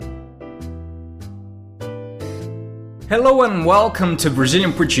Hello and welcome to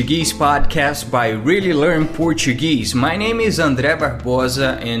Brazilian Portuguese podcast by Really Learn Portuguese. My name is André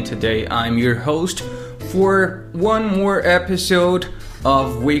Barbosa and today I'm your host for one more episode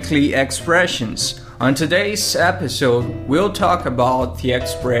of Weekly Expressions. On today's episode, we'll talk about the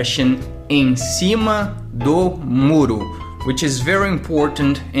expression em cima do muro, which is very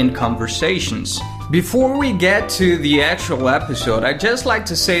important in conversations. Before we get to the actual episode, I'd just like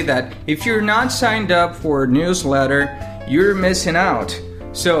to say that if you're not signed up for a newsletter, you're missing out.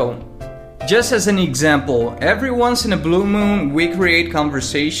 So, just as an example, every once in a blue moon, we create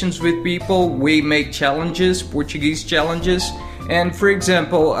conversations with people, we make challenges, Portuguese challenges, and for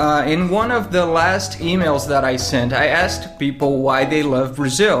example, in one of the last emails that I sent, I asked people why they love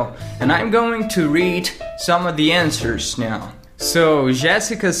Brazil, and I'm going to read some of the answers now. So,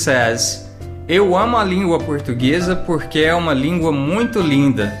 Jessica says, eu amo a língua portuguesa porque é uma língua muito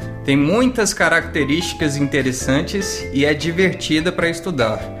linda, tem muitas características interessantes e é divertida para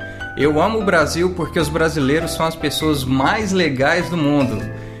estudar. Eu amo o Brasil porque os brasileiros são as pessoas mais legais do mundo.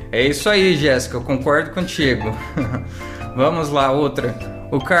 É isso aí, Jéssica, eu concordo contigo. Vamos lá, outra.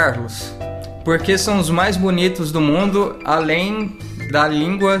 O Carlos. Porque são os mais bonitos do mundo, além da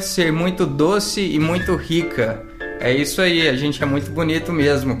língua ser muito doce e muito rica. É isso aí, a gente é muito bonito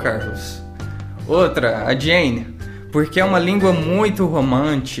mesmo, Carlos. Outra, a Jane. Porque é uma língua muito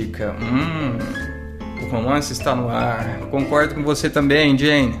romântica. O romance está no ar. Concordo com você também,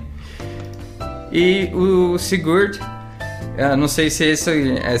 Jane. E o Sigurd. Não sei se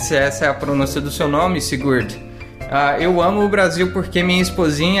essa é a pronúncia do seu nome, Sigurd. Eu amo o Brasil porque minha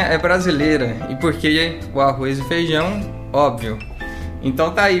esposinha é brasileira. E porque o arroz e feijão, óbvio.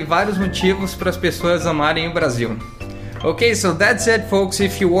 Então tá aí, vários motivos para as pessoas amarem o Brasil. Okay, so that's it, folks.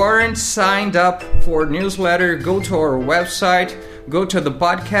 If you aren't signed up for newsletter, go to our website, go to the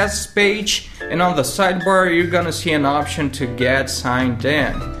podcast page, and on the sidebar, you're gonna see an option to get signed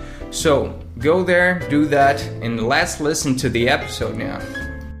in. So, go there, do that, and let's listen to the episode now.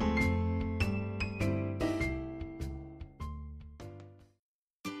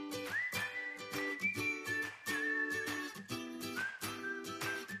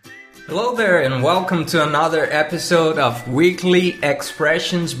 Hello there and welcome to another episode of Weekly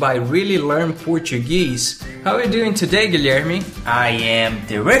Expressions by Really Learn Portuguese. How are you doing today, Guilherme? I am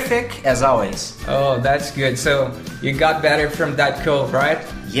terrific, as always. Oh, that's good. So, you got better from that cold, right?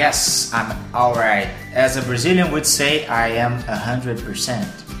 Yes, I'm alright. As a Brazilian would say, I am 100%.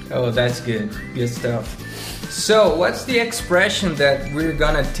 Oh, that's good. Good stuff. So, what's the expression that we're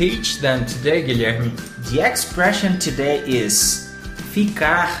gonna teach them today, Guilherme? The expression today is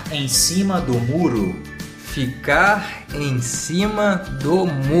ficar em cima do muro. Ficar em cima do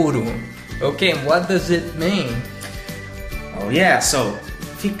muro. Okay, what does it mean? Oh yeah, so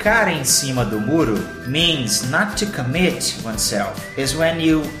ficar em cima do muro means not to commit oneself. It's when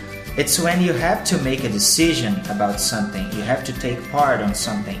you have to make a decision about something. You have to take part on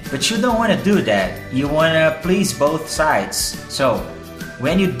something. But you don't want to do that. You want to please both sides. So,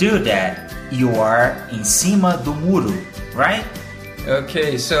 when you do that, you are em cima do muro, right?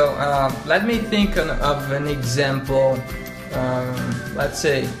 Okay, so let me think of an example. Let's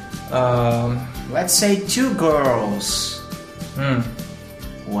say two girls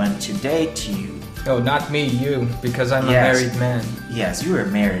want to date you. Oh, not me, you, because I'm a married man. Yes, you are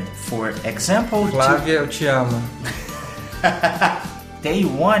married. For example, Flávia, eu te amo. They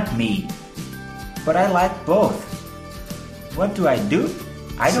want me, but I like both. What do? I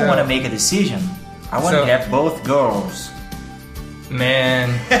don't want to make a decision. I want to have both girls. Man,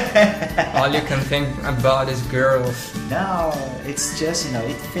 all you can think about is girls. No, it's just,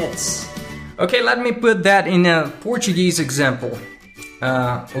 it fits. Okay, let me put that in a Portuguese example.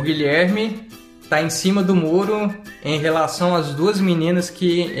 O Guilherme tá em cima do muro em relação às duas meninas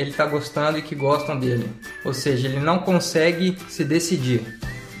que ele tá gostando e que gostam dele. Ou seja, ele não consegue se decidir.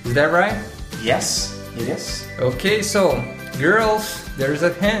 Is that right? Yes, it is. Okay, so, girls, there's a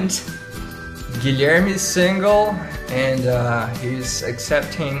hint. Guilherme is single and he's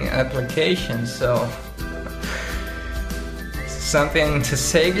accepting applications, so something to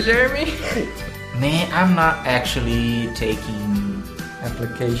say, Guilherme? Man, I'm not actually taking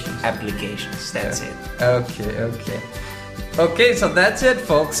applications. That's it. Okay, so that's it,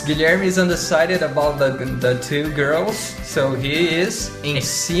 folks. Guilherme is undecided about the two girls, so he is em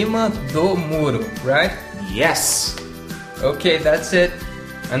cima do muro, right? Yes. Okay, that's it.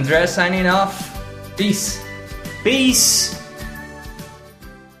 André signing off. Peace. Peace.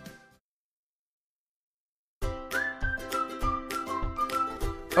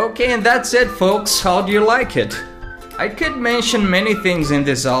 Okay, and that's it, folks. How do you like it? I could mention many things in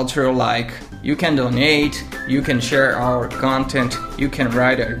this outro like You can donate, you can share our content, you can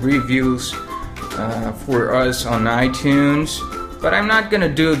write reviews for us on iTunes. But I'm not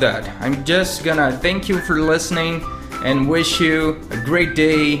gonna do that. I'm just gonna thank you for listening and wish you a great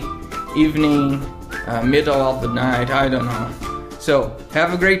day, evening, middle of the night, I don't know. So,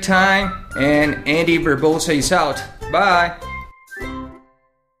 have a great time, and Andy Barbosa is out. Bye!